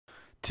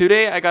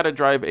Today I got to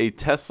drive a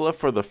Tesla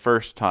for the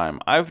first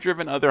time. I've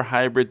driven other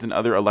hybrids and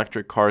other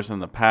electric cars in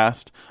the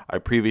past. I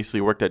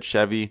previously worked at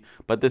Chevy,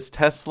 but this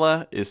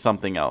Tesla is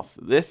something else.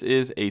 This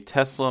is a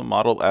Tesla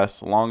Model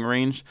S long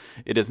range.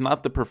 It is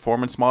not the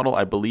performance model.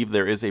 I believe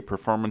there is a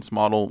performance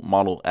model,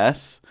 Model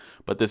S,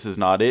 but this is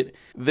not it.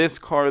 This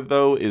car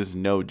though is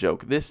no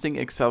joke. This thing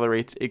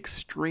accelerates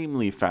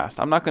extremely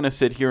fast. I'm not going to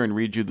sit here and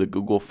read you the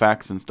Google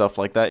facts and stuff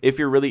like that. If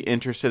you're really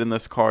interested in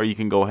this car, you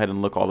can go ahead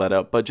and look all that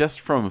up. But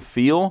just from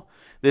feel,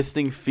 this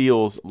thing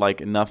feels like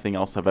nothing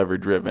else I've ever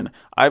driven.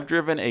 I've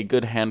driven a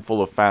good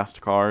handful of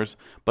fast cars,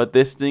 but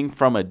this thing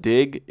from a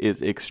dig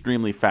is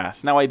extremely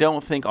fast. Now, I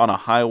don't think on a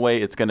highway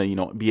it's going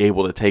to, be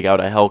able to take out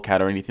a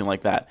Hellcat or anything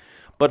like that.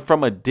 But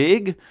from a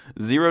dig,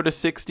 0 to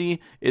 60,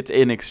 it's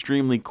an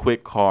extremely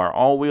quick car.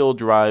 All-wheel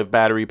drive,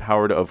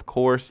 battery-powered, of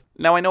course.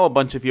 Now, I know a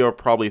bunch of you are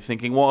probably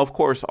thinking, well, of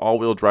course,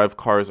 all-wheel drive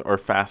cars are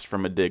fast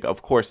from a dig.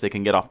 Of course, they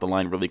can get off the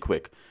line really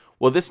quick.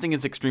 Well, this thing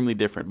is extremely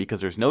different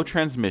because there's no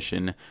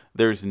transmission,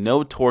 there's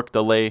no torque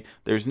delay,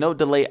 there's no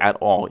delay at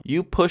all.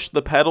 You push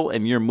the pedal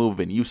and you're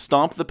moving. You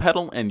stomp the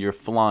pedal and you're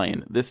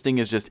flying. This thing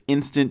is just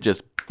instant,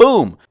 just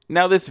boom!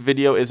 Now, this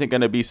video isn't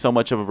going to be so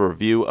much of a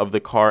review of the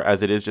car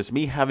as it is just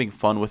me having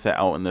fun with it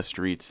out in the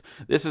streets.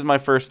 This is my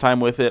first time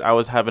with it. I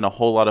was having a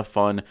whole lot of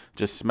fun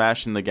just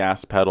smashing the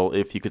gas pedal,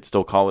 if you could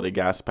still call it a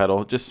gas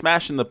pedal. Just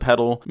smashing the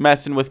pedal,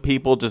 messing with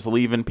people, just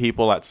leaving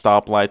people at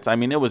stoplights. I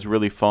mean, it was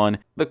really fun.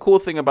 The cool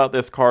thing about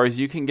this car is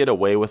you can get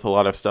away with a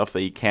lot of stuff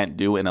that you can't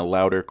do in a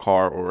louder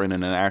car or in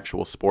an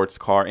actual sports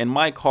car. In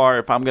my car,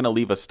 if I'm going to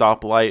leave a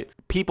stoplight,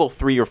 people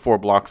 3 or 4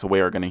 blocks away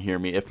are going to hear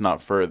me, if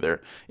not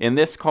further. In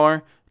this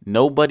car,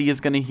 nobody is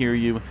going to hear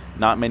you.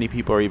 Not many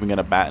people are even going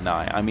to bat an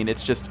eye. I mean,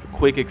 it's just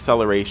quick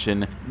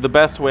acceleration. The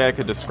best way I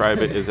could describe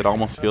it is it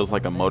almost feels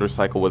like a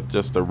motorcycle with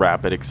just the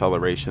rapid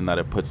acceleration that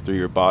it puts through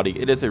your body.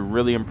 It is a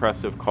really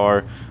impressive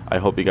car. I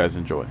hope you guys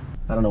enjoy.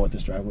 I don't know what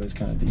this driveway is,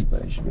 kind of deep,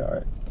 but it should be all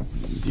right.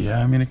 Yeah,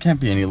 I mean, it can't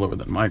be any lower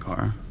than my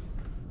car.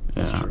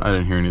 Yeah, I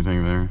didn't hear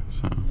anything there,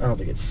 so. I don't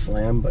think it's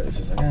slammed, but it's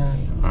just like,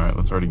 All right,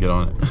 let's already get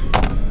on it.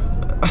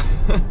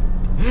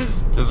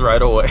 Just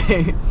right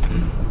away.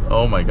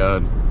 Oh my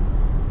God.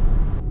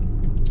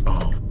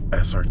 Oh,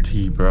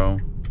 SRT, bro.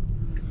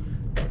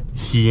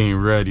 He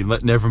ain't ready.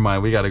 Never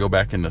mind, we gotta go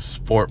back into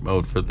sport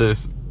mode for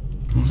this.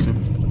 Let's see.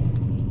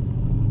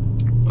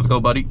 Let's go,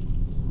 buddy.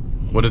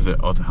 What is it?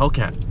 Oh, it's a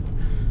Hellcat.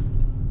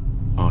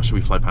 Oh, should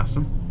we fly past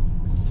him?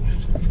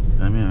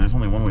 I mean, there's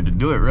only one way to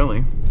do it,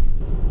 really.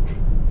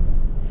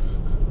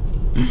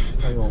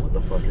 What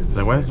the fuck is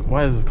this? Like,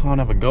 why does this clown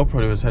have a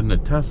GoPro to his head in a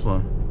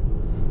Tesla?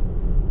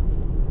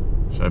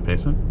 Should I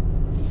pace him?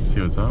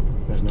 See what's up?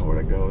 There's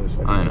nowhere to go.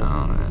 I know,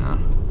 yeah.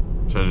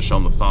 Should I just show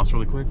him the sauce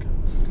really quick?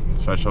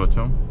 Should I show it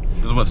to him?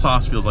 This is what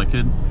sauce feels like,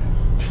 kid.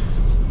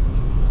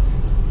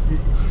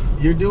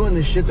 You're doing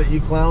the shit that you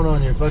clown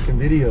on your fucking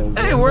videos.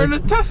 Hey, we're in a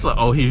Tesla.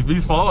 Oh,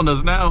 he's following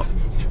us now.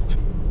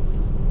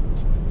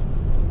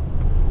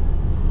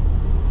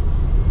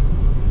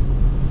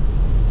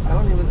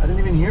 I didn't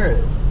even hear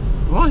it.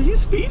 Well, he's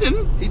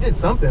speeding. He did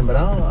something, but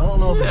I don't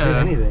know if it did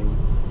anything.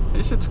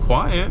 This shit's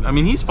quiet. I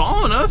mean, he's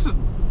following us.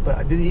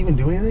 But did he even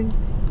do anything?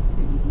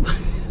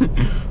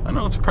 I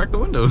know, let's crack the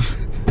windows.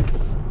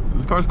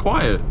 This car's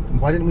quiet.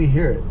 Why didn't we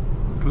hear it?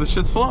 Because this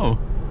shit's slow.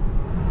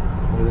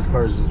 Or this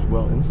car is just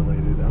well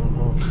insulated. I don't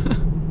know.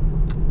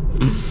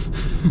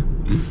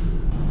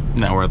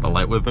 Now we're at the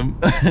light with him.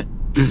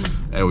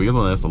 Hey, we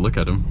only has to look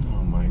at him.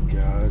 Oh my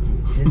God.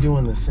 You're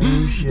doing the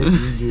same shit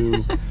you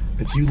do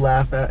that you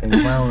laugh at and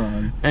clown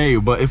on. Hey,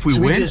 but if we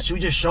win... Should we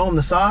just show him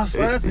the sauce?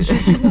 That's the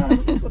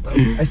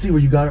shit. I see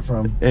where you got it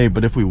from. Hey,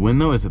 but if we win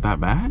though, is it that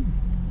bad?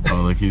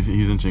 Oh, like he's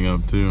inching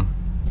up too.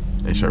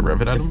 Hey, should I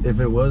rev it at him? If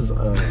it was,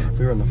 if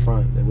we were in the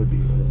front, it would be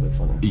a little bit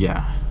funner.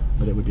 Yeah.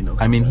 But it would be no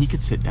contest. I mean, he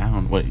could sit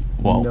down. Wait,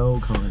 well... No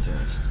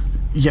contest.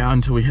 Yeah,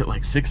 until we hit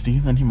like 60,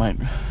 then he might...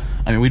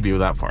 I mean, we'd be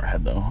that far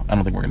ahead though. I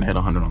don't think we're gonna hit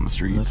 100 on the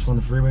streets. Let's on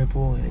the freeway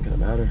pool, it ain't gonna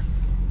matter.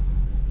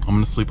 I'm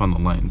gonna sleep on the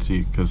light and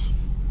see, because...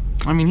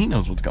 I mean, he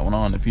knows what's going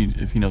on if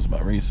he knows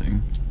about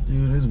racing.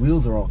 Dude, his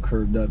wheels are all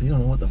curved up. You don't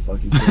know what the fuck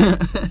he's doing.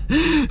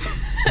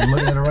 I'm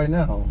looking at it right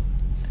now.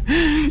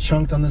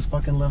 Chunked on this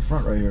fucking left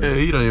front right here.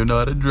 Hey, you don't even know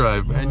how to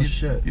drive, man. Oh,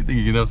 shit. You think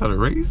he knows how to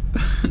race?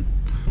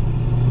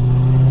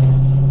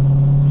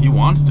 He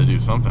wants to do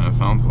something, it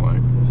sounds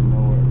like. There's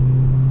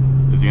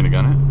nowhere. Is he gonna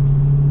gun it?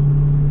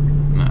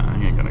 Nah,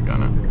 he ain't gonna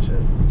gun it.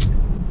 Shit.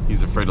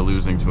 He's afraid of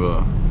losing to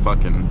a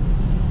fucking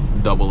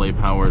AA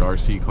powered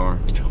RC car.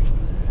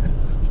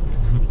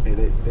 Hey,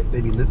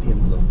 they be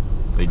lithiums though.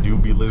 They do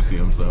be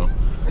lithiums though.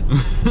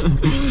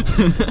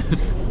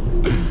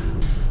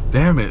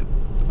 Damn it.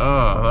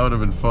 Oh, that would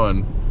have been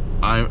fun.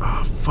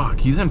 Oh fuck,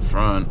 he's in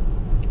front.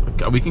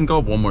 We can go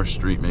up one more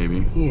street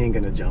maybe. He ain't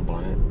gonna jump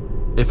on it.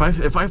 If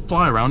I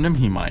fly around him,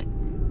 he might.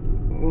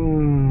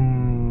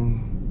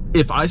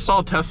 If I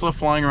saw Tesla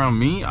flying around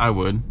me, I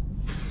would.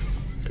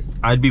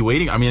 I'd be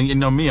waiting. I mean, you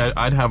know me,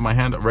 I'd have my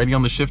hand ready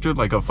on the shifter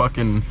like a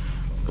fucking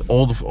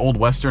old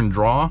Western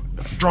draw.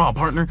 draw,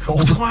 partner.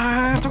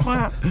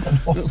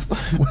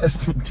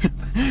 Western.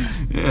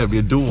 Yeah, it'd be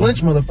a duel.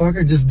 Flinch,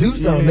 motherfucker. Just do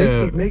something.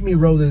 Yeah. Make me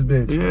roll this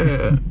bitch.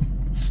 Yeah.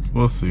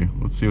 We'll see.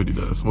 Let's see what he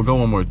does. We'll go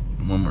one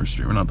more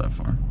street. We're not that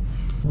far.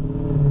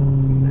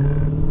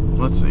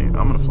 Let's see. I'm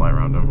gonna fly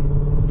around him.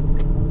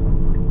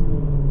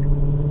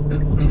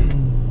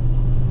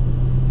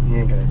 He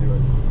ain't gonna do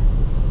it.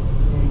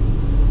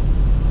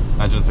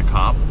 Imagine it's a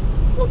cop.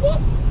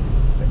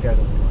 That guy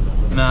doesn't know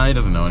nothing. Nah, he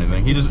doesn't know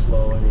anything. He He's just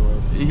slow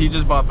anyways. he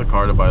just bought the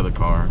car to buy the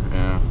car.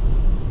 Yeah.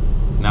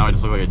 Now I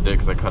just look like a dick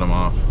because I cut him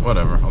off.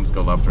 Whatever. I'll just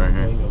go left right He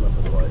here. ain't go left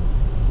to the right.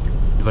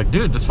 He's like,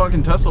 dude, this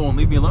fucking Tesla won't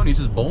leave me alone. He's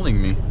just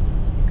bowling me.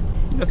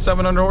 You got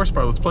 700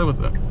 horsepower. Let's play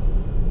with it.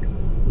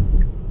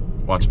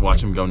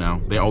 Watch him go now.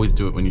 They always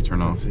do it when you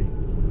turn off. Let's see.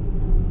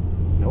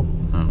 Nope.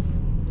 Oh.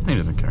 He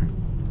doesn't care.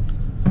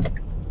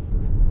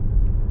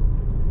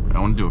 I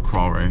want to do a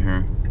crawl right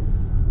here.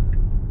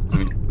 I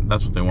mean,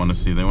 that's what they want to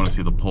see. They want to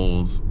see the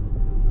poles.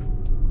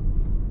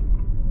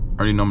 I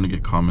already know I'm going to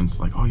get comments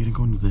like, oh, you didn't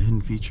go into the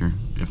hidden feature,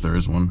 if there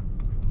is one.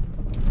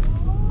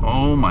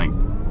 Oh my.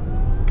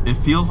 It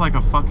feels like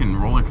a fucking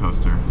roller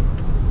coaster.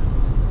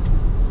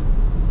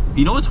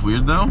 You know what's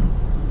weird though?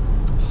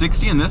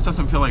 60 in this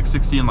doesn't feel like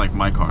 60 in like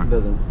my car. It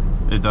doesn't.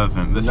 It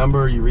doesn't. The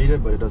number, you read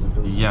it, but it doesn't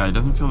feel the same. Yeah, it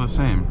doesn't feel the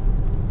same.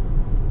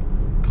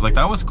 Cause like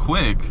that was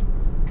quick,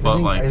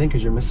 but I think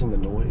because you're missing the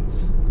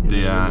noise. You know,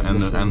 yeah, and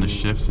missing, the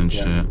shifts and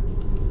shit.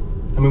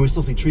 I mean, we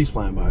still see trees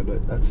flying by,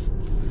 but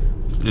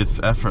It's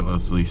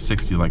effortlessly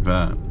 60 like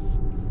that.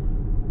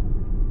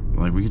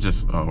 Like we could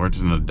just, oh, we're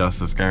just gonna dust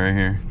this guy right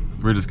here.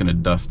 We're just gonna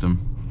dust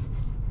him.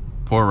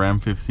 Poor Ram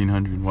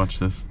 1500. Watch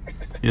this.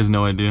 He has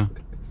no idea,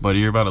 buddy.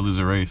 You're about to lose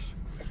a race.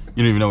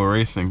 You don't even know we're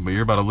racing, but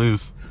you're about to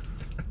lose.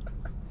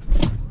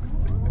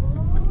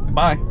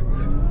 Bye.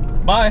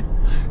 Bye.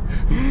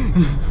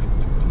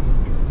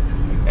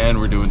 And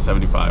we're doing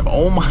 75.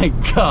 Oh my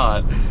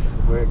god. it's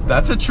quick.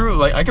 That's a true,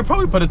 like, I could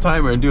probably put a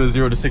timer and do a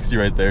 0 to 60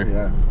 right there.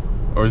 Yeah.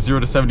 Or 0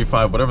 to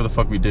 75, whatever the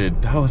fuck we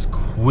did. That was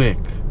quick.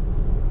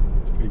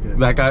 It's pretty good.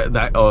 That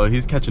guy, oh,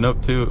 he's catching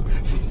up too.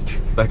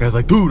 That guy's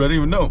like, dude, I didn't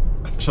even know.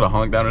 Should have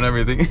honked down and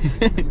everything.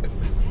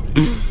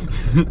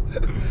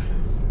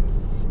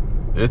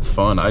 It's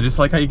fun. I just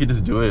like how you can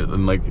just do it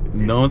and like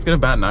no one's gonna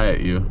bat an eye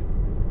at you.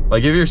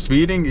 Like if you're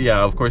speeding,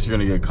 yeah, of course you're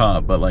gonna get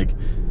caught, but like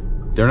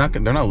they're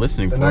not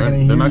listening for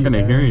it. They're not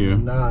gonna hear you.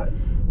 Not.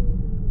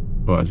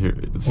 Watch here.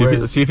 See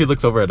if he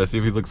looks over at us. See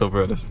if he looks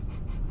over at us.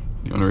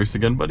 You wanna race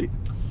again, buddy?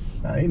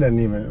 Nah, he doesn't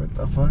even. What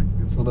the fuck?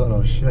 This fool don't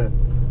know shit.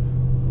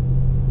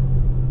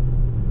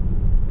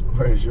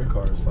 Whereas your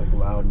car is like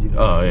loud. You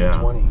know, yeah.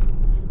 20.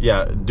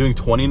 Yeah, doing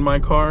 20 in my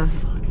car,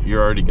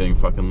 you're already getting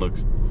fucking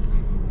looks.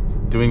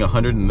 Doing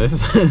 100 in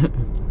this,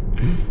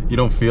 you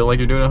don't feel like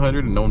you're doing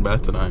 100 and no one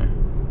bats an eye.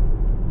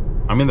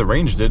 I mean, the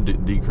range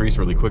did decrease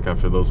really quick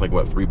after those, like,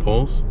 what, 3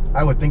 pulls?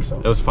 I would think so.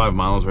 It was 5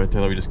 miles right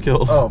there that we just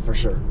killed. Oh, for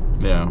sure.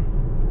 Yeah.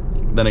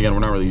 Then again, we're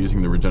not really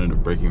using the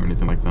regenerative braking or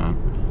anything like that.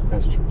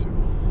 That's true, too.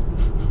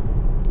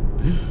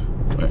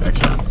 Wait,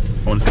 actually,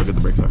 I want to see how good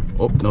the brakes are.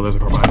 Oh, no, there's a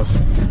car behind us.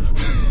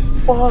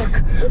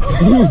 Fuck!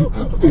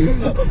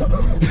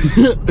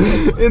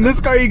 In this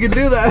car, you can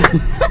do that.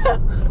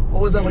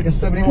 What was that, like a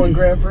 71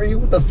 Grand Prix?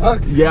 What the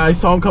fuck? Yeah, I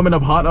saw him coming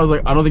up hot, and I was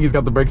like, I don't think he's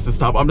got the brakes to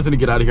stop. I'm just gonna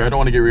get out of here. I don't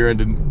want to get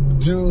rear-ended.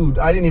 Dude,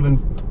 I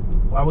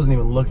wasn't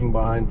even looking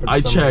behind for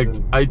I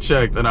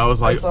checked, and I was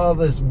like, I saw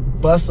this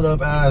busted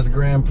up ass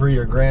Grand Prix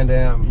or Grand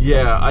Am.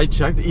 yeah, I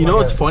checked. You know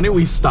what's funny?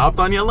 We stopped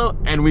on yellow,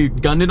 and we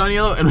gunned it on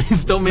yellow, and we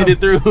still made it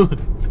through.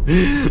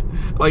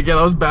 Like, yeah,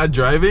 that was bad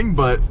driving,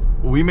 but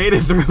we made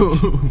it through.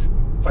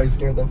 Probably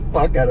scared the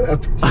fuck out of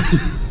that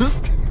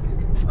person.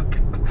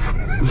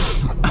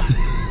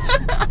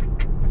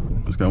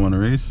 This guy want to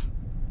race?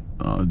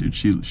 Oh, dude,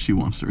 she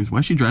wants to race. Why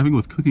is she driving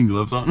with cooking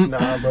gloves on?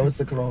 Nah, bro, it's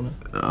the Corona.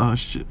 Oh,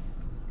 shit.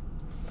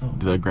 Oh,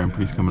 Dude, that Grand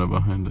Prix coming up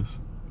behind us.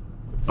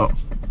 Oh,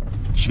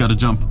 she got to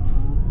jump.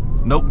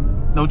 Nope,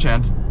 no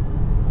chance.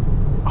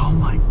 Oh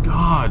my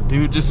god,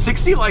 dude, just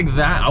 60 like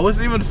that. I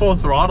wasn't even full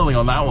throttling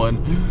on that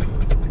one.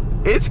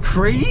 It's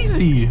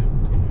crazy.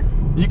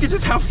 You could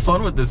just have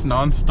fun with this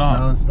non-stop.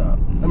 Non-stop.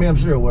 I mean, I'm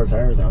sure it'll wear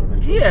tires out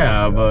eventually.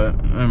 Yeah, but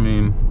I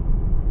mean,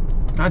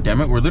 god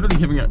damn it, we're literally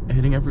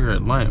hitting every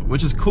red light,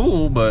 which is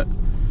cool, but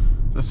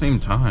at the same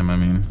time, I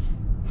mean,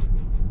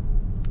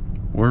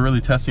 we're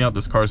really testing out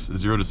this car's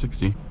 0 to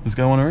 60. This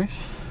guy want to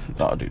race?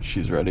 Oh, dude,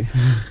 she's ready.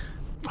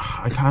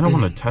 I kind of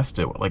want to test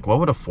it. Like, what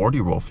would a 40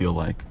 roll feel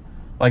like?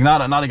 Like,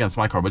 not against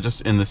my car, but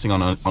just in this thing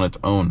on its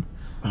own.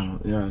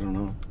 Yeah, I don't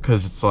know.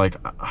 Because it's like,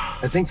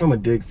 I think from a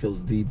dig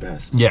feels the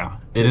best. Yeah,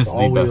 it's the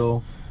best.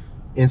 All-wheel,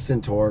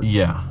 instant torque.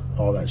 Yeah.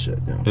 All that shit.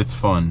 Yeah. It's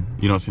fun.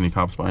 You don't see any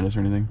cops behind us or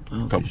anything? I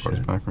don't A couple see cars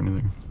shit. back or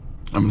anything.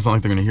 I mean, it's not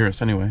like they're gonna hear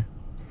us anyway.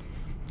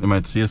 They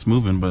might see us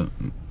moving, but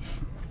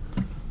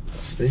It's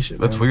a spaceship.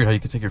 that's man. weird how you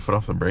could take your foot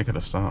off the brake at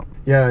a stop.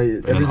 Yeah,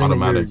 everything that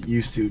automatic. you're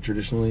used to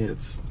traditionally,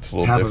 it's a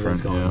little half different, of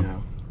it's gone yeah.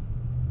 now.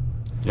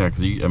 Yeah,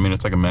 because I mean,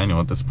 it's like a manual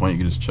at this point. You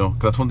can just chill.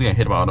 Because that's one thing I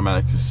hate about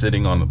automatic is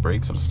sitting on the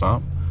brakes at a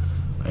stop.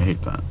 I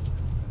hate that.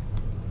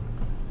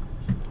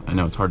 I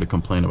know it's hard to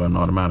complain about an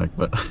automatic,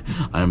 but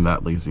I am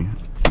that lazy.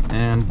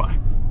 And bye.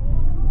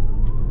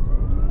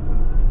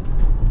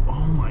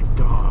 Oh my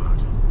god.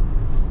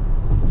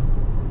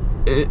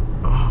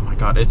 Oh my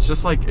god, it's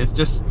just like, it's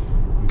just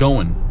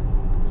going.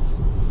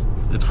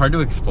 It's hard to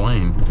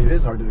explain. It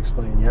is hard to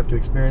explain. You have to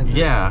experience it.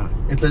 Yeah.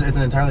 It's an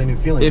entirely new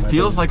feeling. It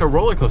feels like a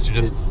roller coaster,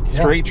 just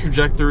straight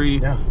trajectory,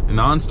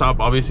 non-stop.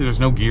 Obviously, there's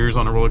no gears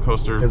on a roller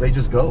coaster. Because they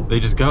just go. They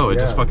just go. It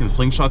just fucking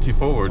slingshots you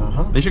forward.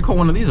 They should call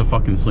one of these a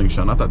fucking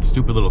slingshot, not that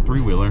stupid little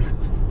three-wheeler.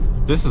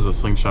 This is a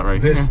slingshot right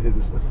here. This is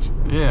a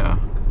slingshot. Yeah.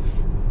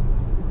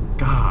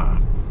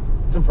 God.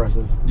 It's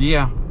impressive.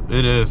 Yeah,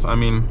 it is. I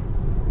mean,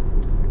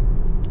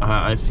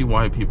 I see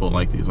why people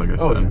like these, like I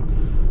said. Yeah.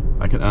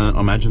 I can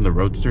imagine the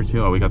Roadster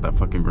too. Oh, we got that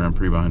fucking Grand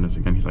Prix behind us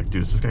again. He's like,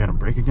 dude, is this guy gonna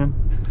break again?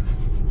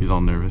 He's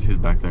all nervous. He's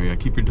back there. Yeah,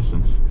 keep your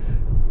distance.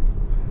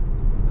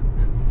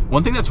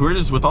 One thing that's weird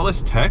is with all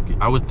this tech,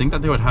 I would think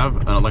that they would have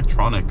an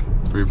electronic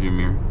rear view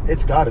mirror.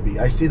 It's gotta be.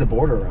 I see the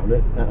border around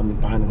it. Behind the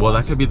glass. Well,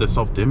 that could be the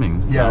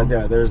self-dimming. Yeah,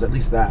 yeah. There's at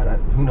least that.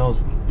 Who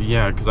knows?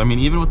 Yeah, because I mean,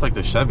 even with like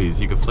the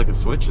Chevys, you could flick a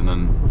switch and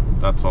then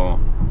that's all,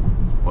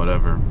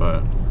 whatever.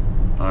 But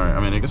all right, I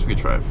mean, I guess we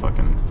could try a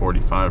fucking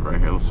 45 right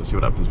here. Let's just see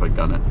what happens if I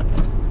gun it.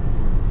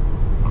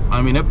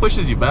 I mean, it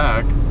pushes you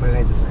back. But it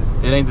ain't the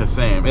same. It ain't the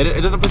same.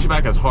 It doesn't push you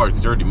back as hard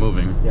because you're already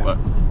moving. Yeah. But,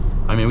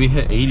 I mean, we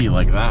hit 80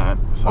 like that.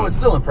 So. Oh, it's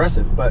still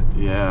impressive, but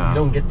yeah, you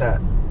don't get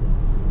that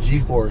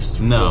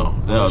G-force. No,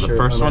 the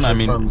first one, I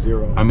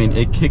mean,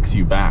 it kicks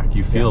you back.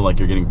 You feel like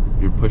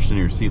you're pushed in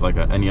your seat like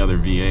any other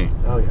V8.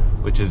 Oh, yeah.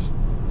 Which is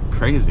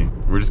crazy.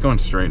 We're just going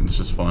straight and it's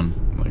just fun.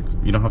 Like,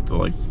 you don't have to,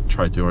 like,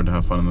 try too hard to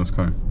have fun in this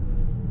car.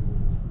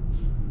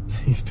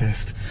 He's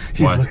pissed.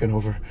 He's looking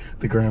over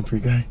the Grand Prix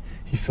guy.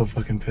 He's so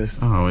fucking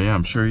pissed. Oh yeah,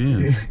 I'm sure he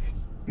is.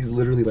 He's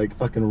literally like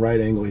fucking right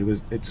angle.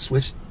 It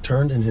switched,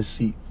 turned in his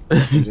seat.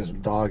 He's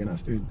just dogging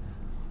us, dude.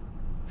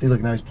 See, look,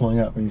 now he's pulling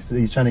up and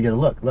he's trying to get a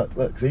look.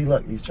 Look, see,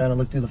 look, he's trying to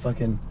look through the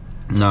fucking.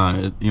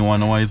 Nah, you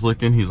wanna know why he's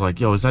looking? He's like,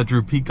 yo, is that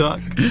Drew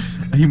Peacock?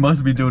 He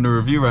must be doing a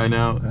review right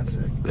now. That's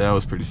sick. That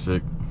was pretty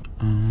sick.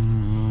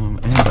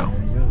 And go.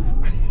 There he goes.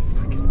 He's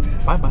fucking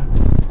pissed. Bye bye.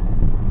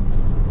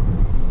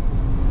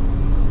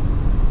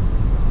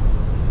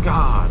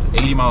 God,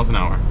 80 miles an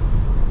hour.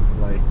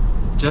 Like,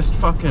 just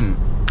fucking,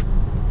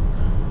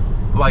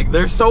 like,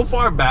 they're so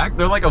far back,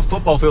 they're like a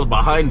football field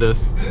behind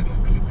us.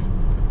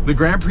 The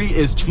Grand Prix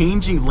is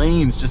changing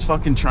lanes, just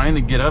fucking trying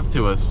to get up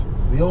to us.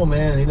 The old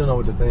man, he don't know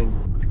what to think.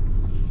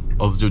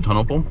 Oh, let's do a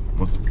tunnel pull?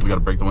 We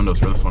gotta break the windows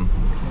for this one.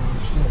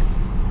 Oh,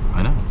 shit.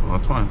 I know, well,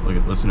 that's fine.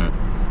 Look, listen to it.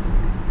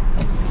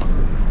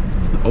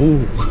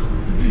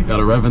 Oh,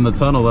 gotta rev in the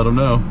tunnel, let them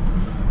know.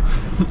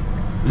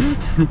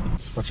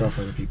 Watch out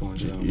for the people in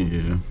jail.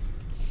 Yeah.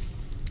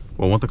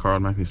 Well, won't the car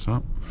automatically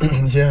stop?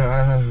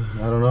 Yeah,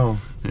 I don't know.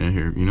 Yeah,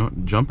 here, you know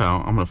what? Jump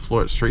out. I'm gonna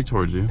floor it straight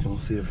towards you. And we'll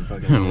see if I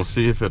can. And we'll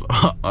see if it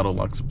auto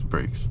locks up the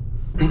brakes.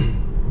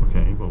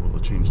 Okay, but will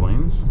it change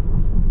lanes?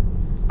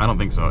 I don't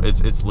think so.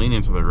 It's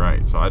leaning to the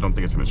right, so I don't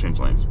think it's gonna change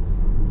lanes.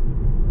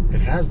 It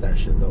has that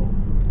shit though,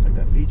 like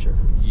that feature.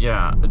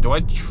 Yeah. Do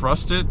I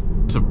trust it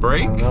to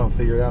brake? I don't know.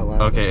 Figure it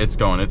out. Okay, it's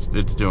going. It's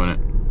doing it.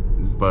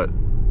 But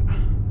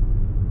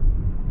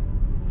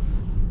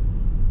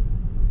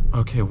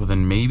okay, well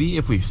then maybe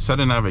if we set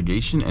a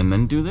navigation and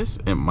then do this,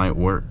 it might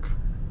work.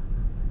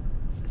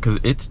 Cause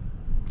it's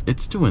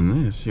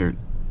doing this here.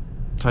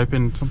 Type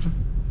in something.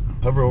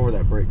 Hover over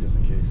that brake just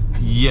in case.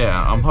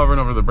 Yeah, I'm hovering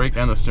over the brake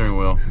and the steering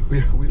wheel.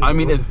 I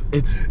mean,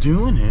 it's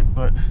doing it,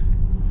 but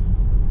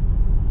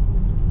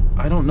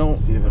I don't know.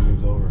 Let's see if it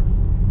moves over.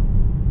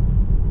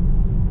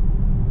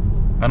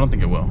 I don't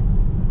think it will.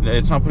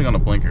 It's not putting on a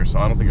blinker, so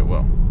I don't think it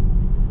will.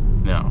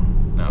 No.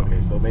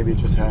 Okay, so maybe it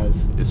just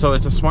has. So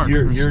it's a smart.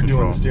 You're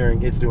doing the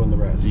steering. It's doing the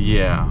rest.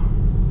 Yeah,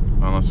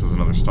 unless there's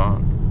another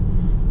stock.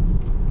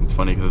 It's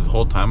funny because this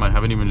whole time I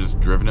haven't even just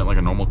driven it like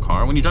a normal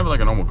car. When you drive it like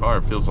a normal car,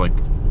 it feels like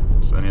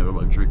just any other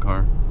luxury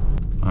car.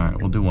 All right,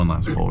 we'll do one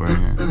last pull right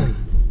here.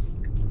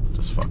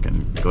 Just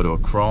fucking go to a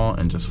crawl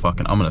and just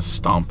fucking. I'm gonna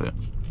stomp it.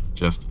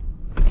 Just.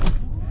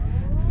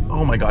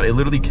 Oh my god! It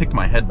literally kicked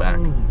my head back.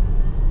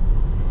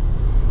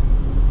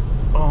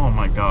 Oh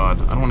my god!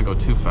 I don't want to go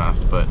too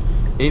fast, but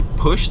it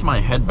pushed my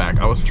head back.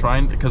 I was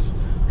trying because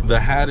the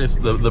hat is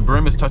the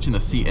brim is touching the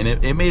seat, and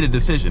it made a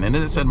decision, and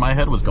it said my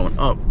head was going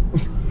up.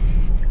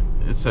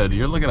 It said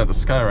you're looking at the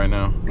sky right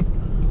now.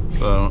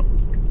 So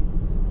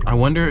I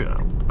wonder.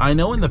 I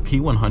know in the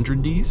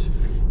P100Ds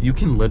you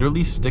can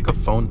literally stick a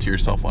phone to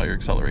yourself while you're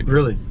accelerating.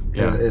 Really?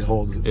 Yeah. It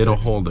holds. It'll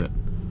hold it.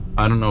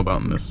 I don't know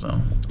about in this though.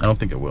 I don't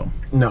think it will.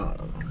 No.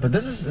 But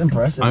this is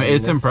impressive. I mean,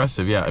 it's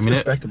impressive, yeah. It's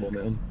respectable,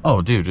 man.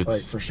 Oh, dude, it's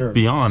like, for sure.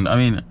 Beyond. I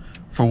mean,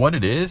 for what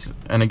it is,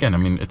 and again, I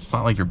mean, it's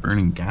not like you're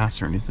burning gas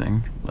or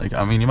anything. Like,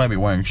 I mean, you might be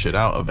wearing shit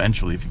out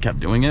eventually if you kept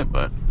doing it,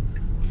 but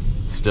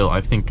still,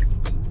 I think,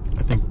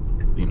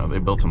 you know, they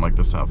built them like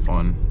this to have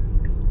fun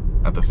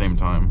at the same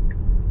time.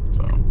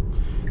 So,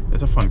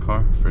 it's a fun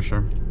car for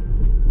sure.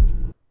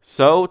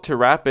 So to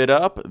wrap it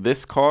up,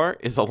 this car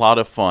is a lot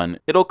of fun.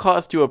 It'll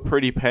cost you a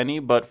pretty penny,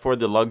 but for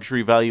the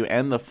luxury value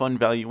and the fun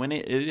value in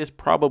it, it is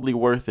probably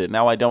worth it.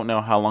 Now I don't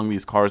know how long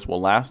these cars will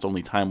last,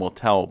 only time will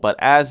tell, but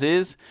as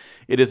is,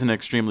 it is an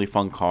extremely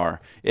fun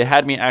car. It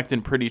had me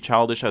acting pretty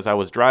childish as I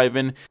was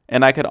driving,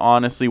 and I could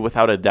honestly,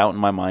 without a doubt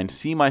in my mind,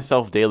 see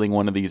myself dailing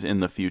one of these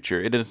in the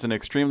future. It is an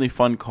extremely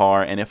fun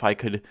car, and if I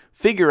could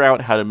figure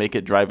out how to make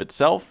it drive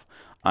itself,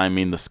 I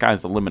mean, the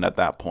sky's the limit at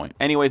that point.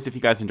 Anyways, if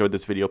you guys enjoyed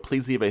this video,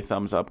 please leave a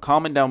thumbs up.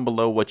 Comment down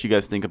below what you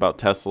guys think about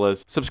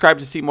Teslas. Subscribe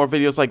to see more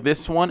videos like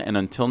this one, and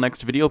until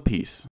next video, peace.